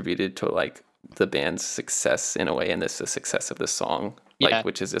 probably contributed to like the band's success in a way, and the success of the song, like,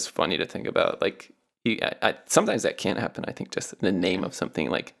 which is just funny to think about. Like, sometimes that can't happen. I think just the name of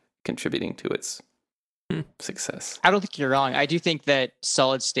something like contributing to its success. I don't think you're wrong. I do think that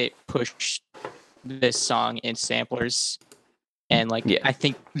Solid State pushed this song in samplers, and like I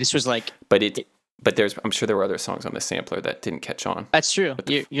think this was like, but I'm sure there were other songs on the sampler that didn't catch on. That's true.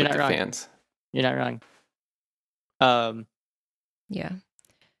 You're not wrong. Fans. You're not wrong. Yeah.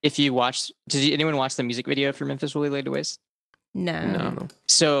 If you watched, anyone watch the music video for Memphis Will Be Laid to Waste? No.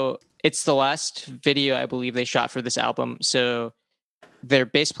 So it's the last video I believe they shot for this album. So their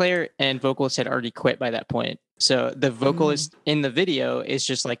bass player and vocalist had already quit by that point. So the vocalist in the video is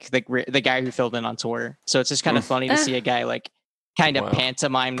just like the guy who filled in on tour. So it's just kind of funny to see a guy like kind of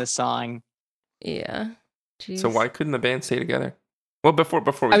pantomime the song. Yeah. Jeez. So why couldn't the band stay together? Well, before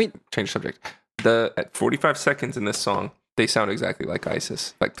we change subject, at 45 seconds in this song, they sound exactly like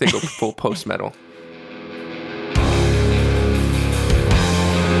ISIS. Like they go full post metal.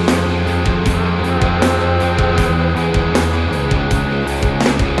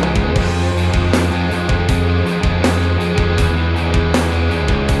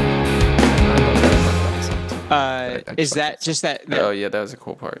 Is that just that? Oh yeah, that was a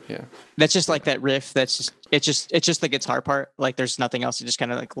cool part. Yeah, that's just like that riff. It's just the guitar part. Like there's nothing else. It just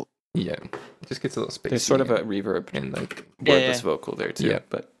kind of like it just gets a little space. There's sort of a reverb and like wordless vocal there too.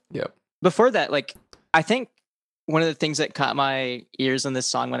 But before that, like I think one of the things that caught my ears on this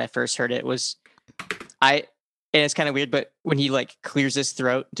song when I first heard it was and it's kind of weird, but when he like clears his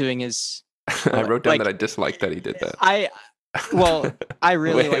throat doing his. I wrote down that I disliked that he did that. I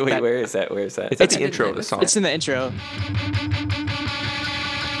really like that. Where is that? It's at the intro of the song. It's in the intro.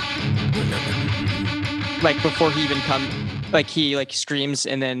 Like before he even he like screams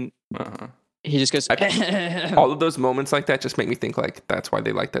and then he just goes. All of those moments like that just make me think like that's why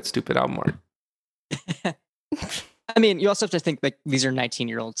they like that stupid album art. I mean, you also have to think like these are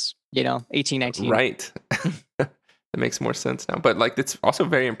 19-year-olds, 18, 19. Right. It makes more sense now. But like it's also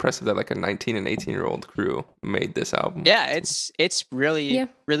very impressive that like a 19 and 18-year-old crew made this album. Yeah, it's really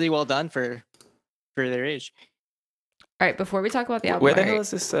really well done for their age. All right, before we talk about the album, where the hell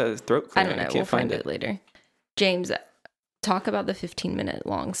is this throat clear? I don't know. We'll find it later. James, talk about the 15-minute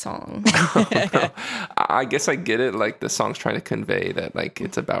long song. I guess I get it. Like the song's trying to convey that like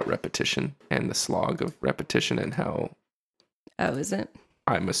it's about repetition and the slog of repetition and how. Oh, is it?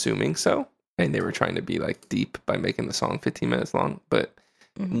 I'm assuming so. And they were trying to be like deep by making the song 15 minutes long. But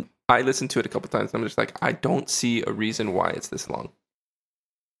I listened to it a couple times and I'm just like, I don't see a reason why it's this long.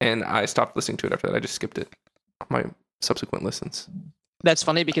 And I stopped listening to it after that. I just skipped it on my subsequent listens. That's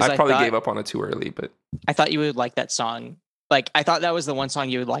funny because I probably gave up on it too early, but I thought you would like that song. Like I thought that was the one song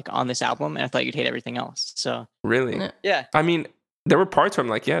you would like on this album, and I thought you'd hate everything else. So really, yeah. I mean, there were parts where I'm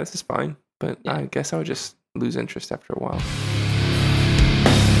like, yeah, this is fine, but I guess I would just lose interest after a while.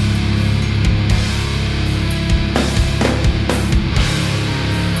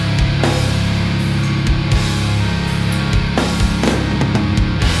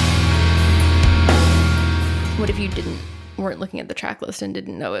 What if you weren't looking at the track list and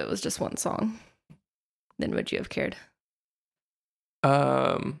didn't know it was just one song? Then would you have cared?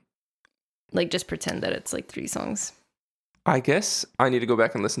 Like just pretend that it's like 3 songs. I guess I need to go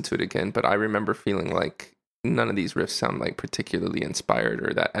back and listen to it again, but I remember feeling like none of these riffs sound like particularly inspired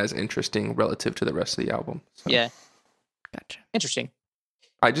or that as interesting relative to the rest of the album. So. Yeah. Gotcha. Interesting.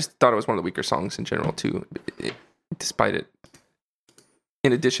 I just thought it was one of the weaker songs in general too, despite it.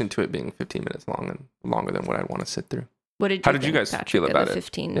 In addition to it being 15 minutes long and longer than what I'd want to sit through. How did you guys feel about it?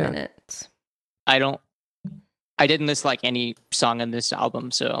 15 minutes. I didn't list like any song on this album,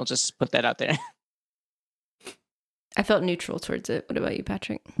 so I'll just put that out there. I felt neutral towards it. What about you,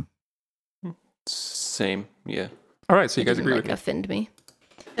 Patrick? Same, yeah. All right, so you guys agree with me? Offend me?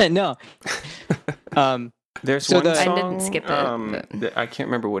 No. There's one song. I didn't skip it. I can't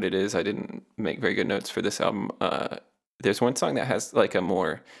remember what it is. I didn't make very good notes for this album. There's one song that has like a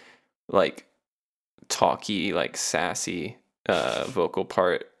more like talky, like sassy vocal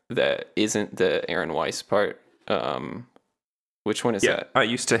part that isn't the Aaron Weiss part. Which one is that? I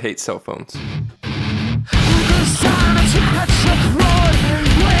used to hate cell phones.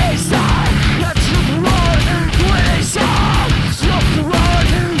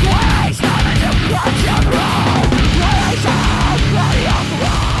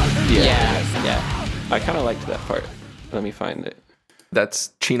 Yeah. I kind of liked that part. Let me find it.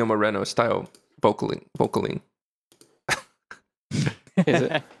 That's Chino Moreno style vocaling. Is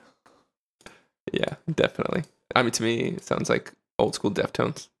it? Yeah, definitely. I mean, to me, it sounds like old school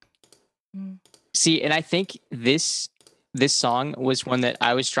Deftones. See, and I think this song was one that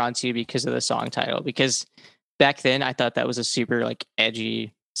I was drawn to because of the song title. Because back then, I thought that was a super like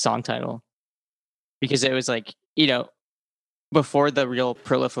edgy song title. Because it was like, before the real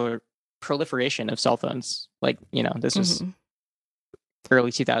proliferation of cell phones. Like, this was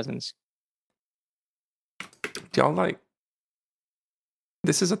early 2000s. Do y'all like...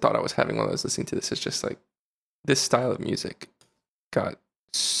 This is a thought I was having while I was listening to this. It's just like, this style of music got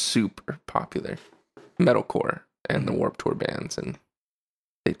super popular. Metalcore and the Warped Tour bands, and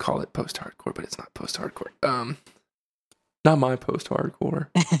they'd call it post-hardcore, but it's not post-hardcore. not my post-hardcore.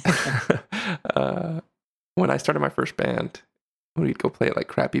 When I started my first band, we'd go play at like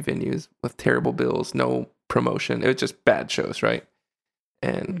crappy venues with terrible bills, no promotion. It was just bad shows, right?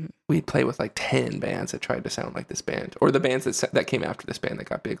 And we'd play with like 10 bands that tried to sound like this band, or the bands that came after this band that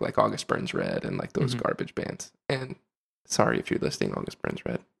got big, like August Burns Red and like those garbage bands. And sorry if you're listening, August Burns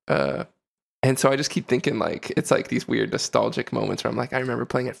Red. And so I just keep thinking like, it's like these weird nostalgic moments where I'm like, I remember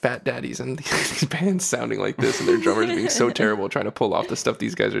playing at Fat Daddy's and these bands sounding like this and their drummers being so terrible trying to pull off the stuff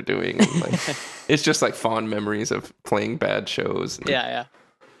these guys are doing. And like, it's just like fond memories of playing bad shows. And yeah.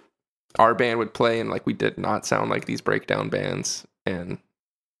 Our band would play and like we did not sound like these breakdown bands. And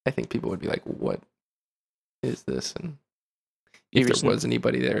I think people would be like, what is this? And if there was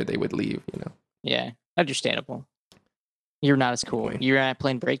anybody there, they would leave, you know? Yeah, understandable. You're not as cool. You're not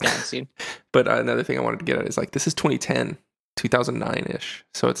playing breakdowns, dude. But another thing I wanted to get at is like, this is 2010, 2009-ish.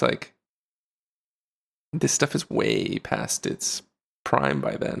 So it's like, this stuff is way past its prime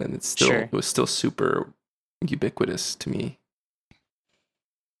by then. And it was still super ubiquitous to me.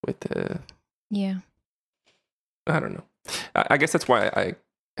 With the... Yeah. I don't know. I guess that's why I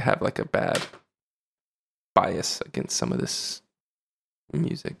have like a bad bias against some of this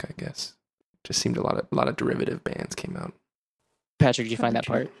music, I guess. Just seemed a lot of derivative bands came out. Patrick, did you find that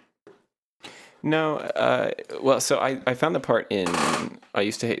part? No. Well, so I found the part in I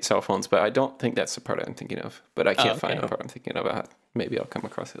Used to Hate Cell Phones, but I don't think that's the part I'm thinking of. But I can't find the part I'm thinking of. Maybe I'll come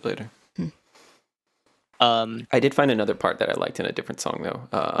across it later. I did find another part that I liked in a different song, though.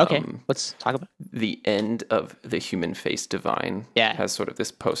 Okay, let's talk about it. The end of The Human Face Divine has sort of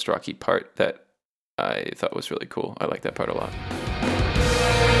this post-rocky part that I thought was really cool. I like that part a lot.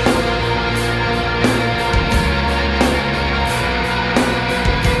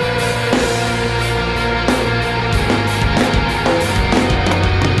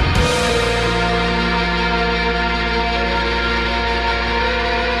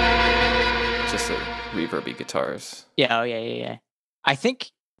 Reverby guitars. Yeah. I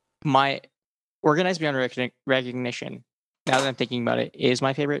think my Organized Beyond Recognition, now that I'm thinking about it, is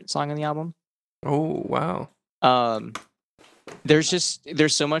my favorite song on the album. Oh, wow. There's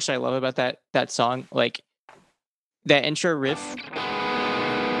so much I love about that song. Like that intro riff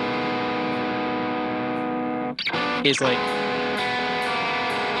is like,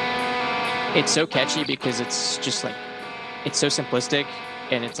 it's so catchy because it's just like, it's so simplistic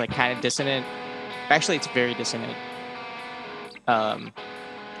and it's like kind of dissonant. Actually, it's very dissonant.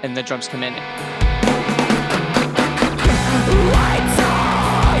 And the drums come in.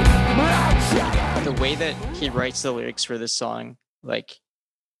 The way that he writes the lyrics for this song, like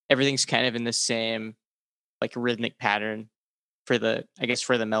everything's kind of in the same like rhythmic pattern for the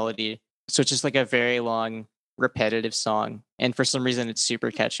melody. So it's just like a very long, repetitive song. And for some reason, it's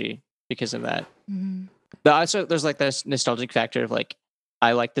super catchy because of that. Mm-hmm. But also, there's like this nostalgic factor of like,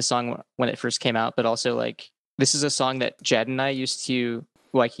 I liked the song when it first came out, but also like this is a song that Jed and I used to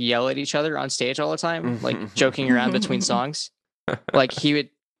like yell at each other on stage all the time, like joking around between songs. Like he would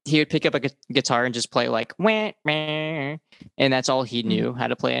pick up a guitar and just play like wah, wah, and that's all he knew how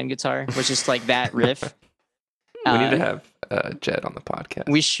to play on guitar was just like that riff. We need to have Jed on the podcast.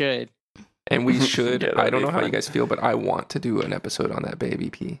 We should. And we should. Yeah, I don't know how you guys feel, but I want to do an episode on that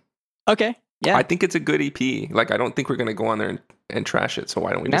Babe EP. Okay. Yeah. I think it's a good EP. Like, I don't think we're going to go on there and trash it. So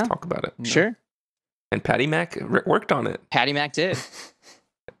why don't we just talk about it? Sure. And Patty Mac worked on it. Patty Mac did.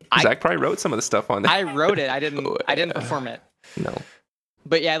 Zach probably wrote some of the stuff on there. I wrote it. I didn't perform it. No.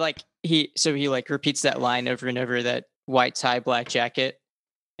 But yeah, like he like repeats that line over and over, that white tie, black jacket.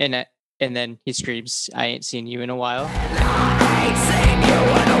 And then he screams, "I ain't seen you in a while." I ain't seen you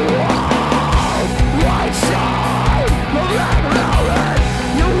in a while. White shine.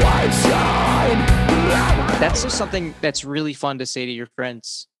 That's just something that's really fun to say to your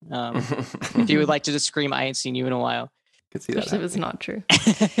friends. If you would like to just scream, "I ain't seen you in a while." Could see especially if it's not true.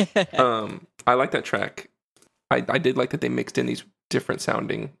 I like that track. I did like that they mixed in these different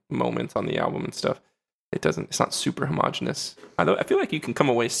sounding moments on the album and stuff. It's not super homogenous. Although I feel like you can come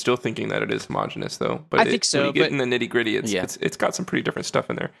away still thinking that it is homogenous though. But I think so. When you get in the nitty gritty, it's got some pretty different stuff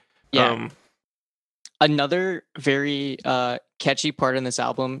in there. Yeah. Another very catchy part in this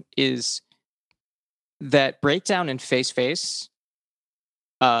album is that breakdown in Face Face,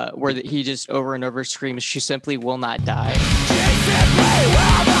 where he just over and over screams, "She simply will not die." She simply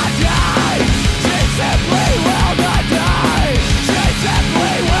will not die. She simply will not die. She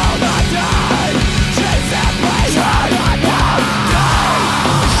simply will not die. She simply will not die.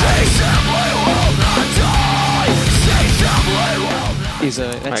 She simply will not die. She simply will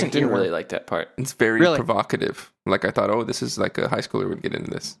not die. I didn't really like that part. It's very provocative. Like I thought, this is like a high schooler would get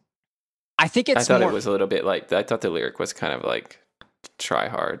into this. I think it's. I thought it was a little bit like. I thought the lyric was kind of like try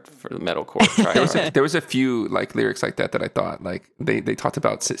hard for the metalcore. Try hard. There was a few like lyrics like that I thought like they talked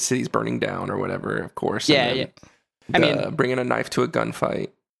about cities burning down or whatever, of course. Yeah. I mean, bringing a knife to a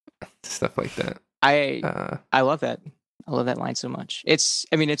gunfight, stuff like that. I love that. I love that line so much. It's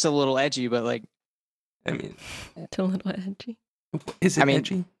a little edgy, but like, it's a little edgy. Is it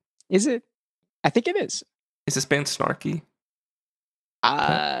edgy? Is it? I think it is. Is this band snarky?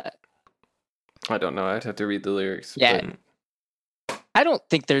 I don't know. I'd have to read the lyrics. Yeah. I don't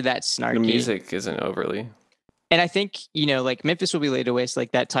think they're that snarky. The music isn't overly. And I think, like Memphis Will Be Laid to Waste,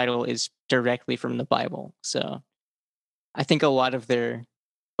 like that title is directly from the Bible. So I think a lot of their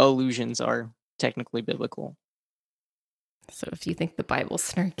allusions are technically biblical. So if you think the Bible's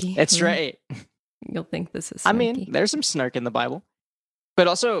snarky. That's right. You'll think this is snarky. I mean, there's some snark in the Bible. But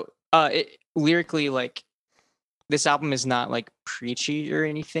also, lyrically, like, this album is not like preachy or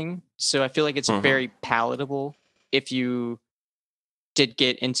anything. So I feel like it's very palatable if you did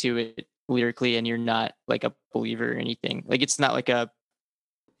get into it lyrically and you're not like a believer or anything. Like it's not like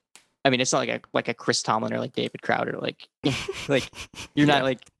it's not like a Chris Tomlin or like David Crowder. Like you're not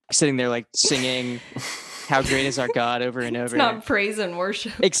like sitting there like singing how great is our God over and over. It's not praise and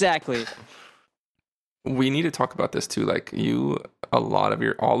worship. Exactly. We need to talk about this too. Like all of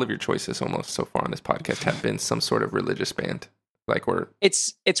your choices almost so far on this podcast have been some sort of religious band. Like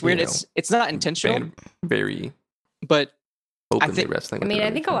it's weird. It's not intentional. Very, but openly wrestling. I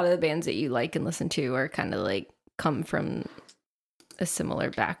think a lot of the bands that you like and listen to are kind of like come from a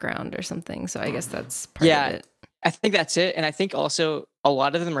similar background or something. So I guess that's part of it. I think that's it. And I think also a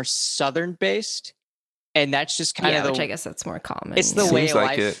lot of them are Southern based. And that's just kind of which I guess that's more common. It's the way of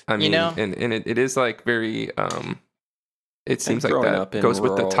like life, it. I mean, and it is like very. It seems like that goes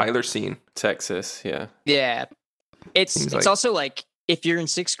with the Tyler scene, Texas. Yeah. Yeah, it's also like if you're in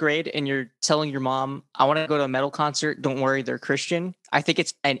 6th grade and you're telling your mom, "I want to go to a metal concert." Don't worry, they're Christian. I think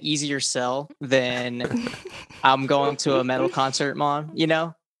it's an easier sell than I'm going to a metal concert, Mom.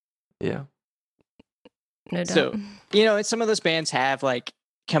 Yeah. No doubt. So some of those bands have like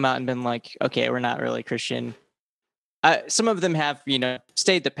come out and been like, okay, we're not really Christian. Some of them have,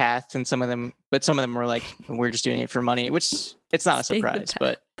 stayed the path, and some of them were like, we're just doing it for money, which it's not a surprise,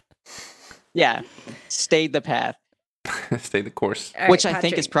 but yeah, stayed the path. Stay the course. Right, which Patrick, I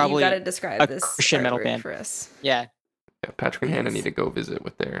think is probably you gotta describe this Christian metal band for us. Yeah. Patrick and Hannah need to go visit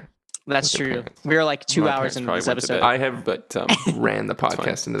with their. That's true. We were like 2 hours into this episode. I have ran the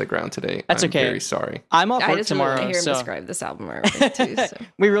podcast into the ground today. That's okay. I'm very sorry. I'm off work tomorrow. I just really hear him describe this album already too. So.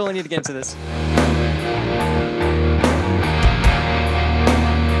 We really need to get into this.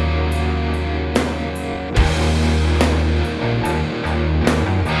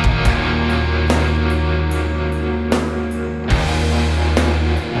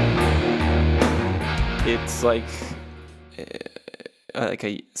 It's like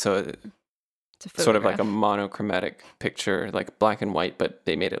sort of like a monochromatic picture, like black and white, but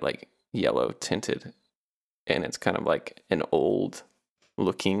they made it like yellow tinted, and it's kind of like an old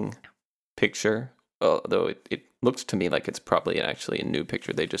looking picture, although it looks to me like it's probably actually a new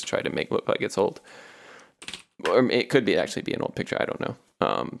picture they just tried to make look like it's old, or it could be actually be an old picture, I don't know.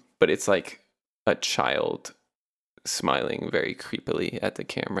 But it's like a child smiling very creepily at the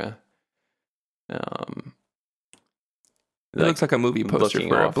camera. It looks like a movie poster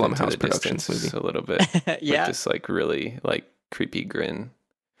for a Blumhouse Productions movie. A little bit. Yeah. With this like really like creepy grin.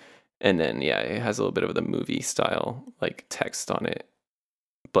 And then, it has a little bit of the movie style like text on it.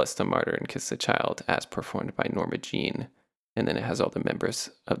 Bless the Martyr and Kiss the Child as performed by Norma Jean. And then it has all the members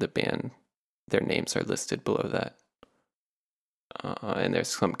of the band. Their names are listed below that. And there's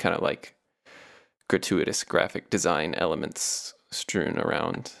some kind of like gratuitous graphic design elements strewn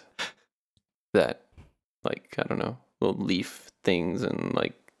around that, like, I don't know, little leaf things and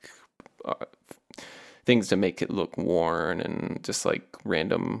like things to make it look worn and just like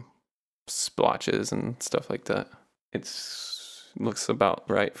random splotches and stuff like that. Looks about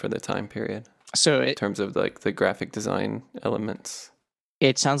right for the time period. So in terms of like the graphic design elements,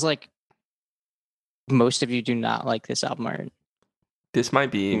 it sounds like most of you do not like this album art. This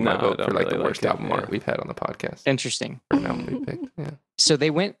might be my vote for like really the worst like album art we've had on the podcast. Interesting. For an album we picked. Yeah. So they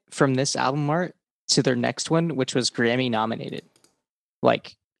went from this album art to their next one, which was Grammy nominated.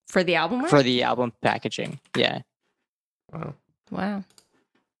 Like for the album art? For the album packaging. Yeah. Wow.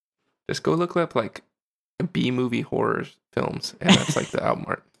 Just go look up like B-movie horror films, and that's like the album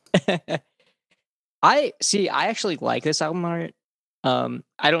art. I actually like this album art.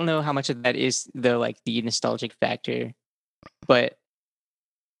 I don't know how much of that is the nostalgic factor, but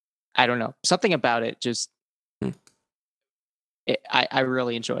I don't know. Something about it just I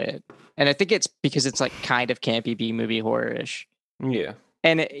really enjoy it. And I think it's because it's like kind of campy B-movie horror-ish. Yeah.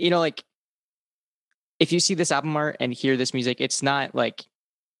 And like if you see this album art and hear this music, it's not like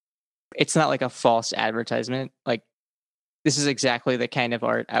a false advertisement. Like this is exactly the kind of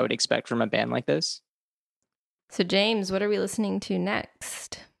art I would expect from a band like this. So James, what are we listening to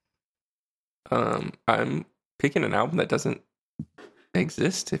next? I'm picking an album that doesn't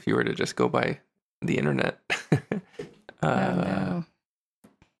exist if you were to just go by the internet. No.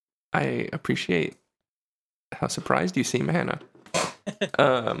 I appreciate how surprised you seem, Hannah.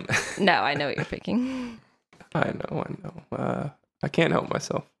 No, I know what you're picking. I know. I can't help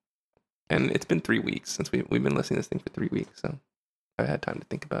myself. And it's been 3 weeks since we've been listening to this thing for 3 weeks, so I had time to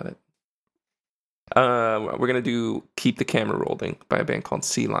think about it. We're going to do Keep the Camera Rolling by a band called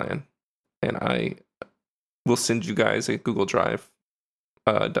Sea Lion. And I will send you guys a Google Drive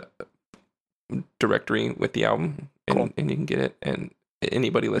directory with the album, and, cool. And you can get it. And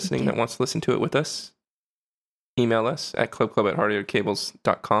anybody listening that wants to listen to it with us, email us at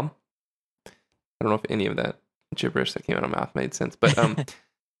clubclub@hardwarecables.com. I don't know if any of that gibberish that came out of my mouth made sense, but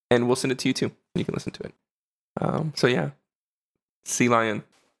and we'll send it to you too. You can listen to it. So yeah, Sea Lion,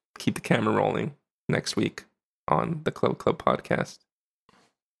 Keep the Camera Rolling next week on the Club podcast.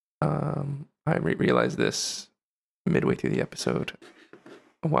 I realized this midway through the episode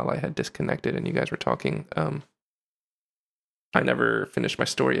while I had disconnected and you guys were talking. I never finished my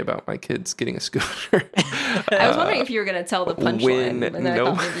story about my kids getting a scooter. I was wondering if you were going to tell the punchline, and then I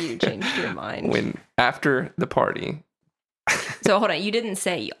thought maybe you changed your mind. When after the party. So hold on, you didn't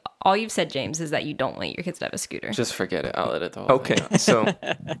say, all you've said, James, is that you don't want your kids to have a scooter. Just forget it. I'll edit the whole thing. Okay, so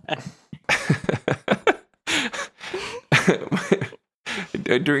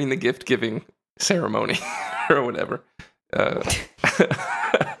during the gift giving ceremony or whatever,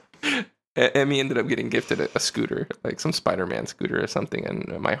 Emmy ended up getting gifted a scooter, like some Spider-Man scooter or something,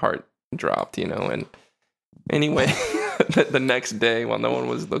 and my heart dropped, and anyway, the next day while no one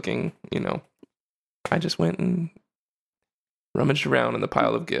was looking, I just went and rummaged around in the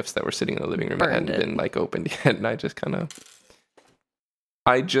pile of gifts that were sitting in the living room that hadn't been opened yet, and I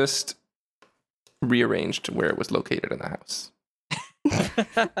just rearranged where it was located in the house.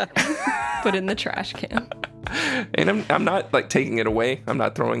 Put in the trash can. And I'm not taking it away. I'm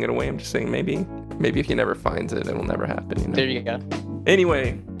not throwing it away. I'm just saying maybe if he never finds it, it'll never happen. There you go.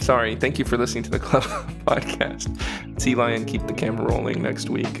 Anyway, sorry. Thank you for listening to the Club podcast. Sea Lion, Keep the Camera Rolling next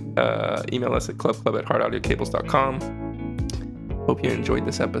week. Email us at clubclub@hardaudiocables.com. Hope you enjoyed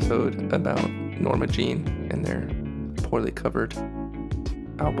this episode about Norma Jean and their poorly covered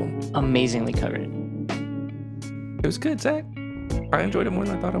album. Amazingly covered. It was good, Zach. I enjoyed it more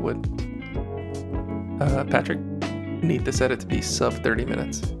than I thought I would. Patrick, need this edit to be sub 30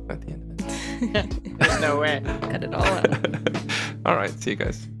 minutes at the end of it. There's no way. Cut it all out. All right. See you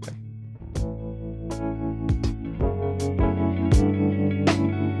guys. Bye.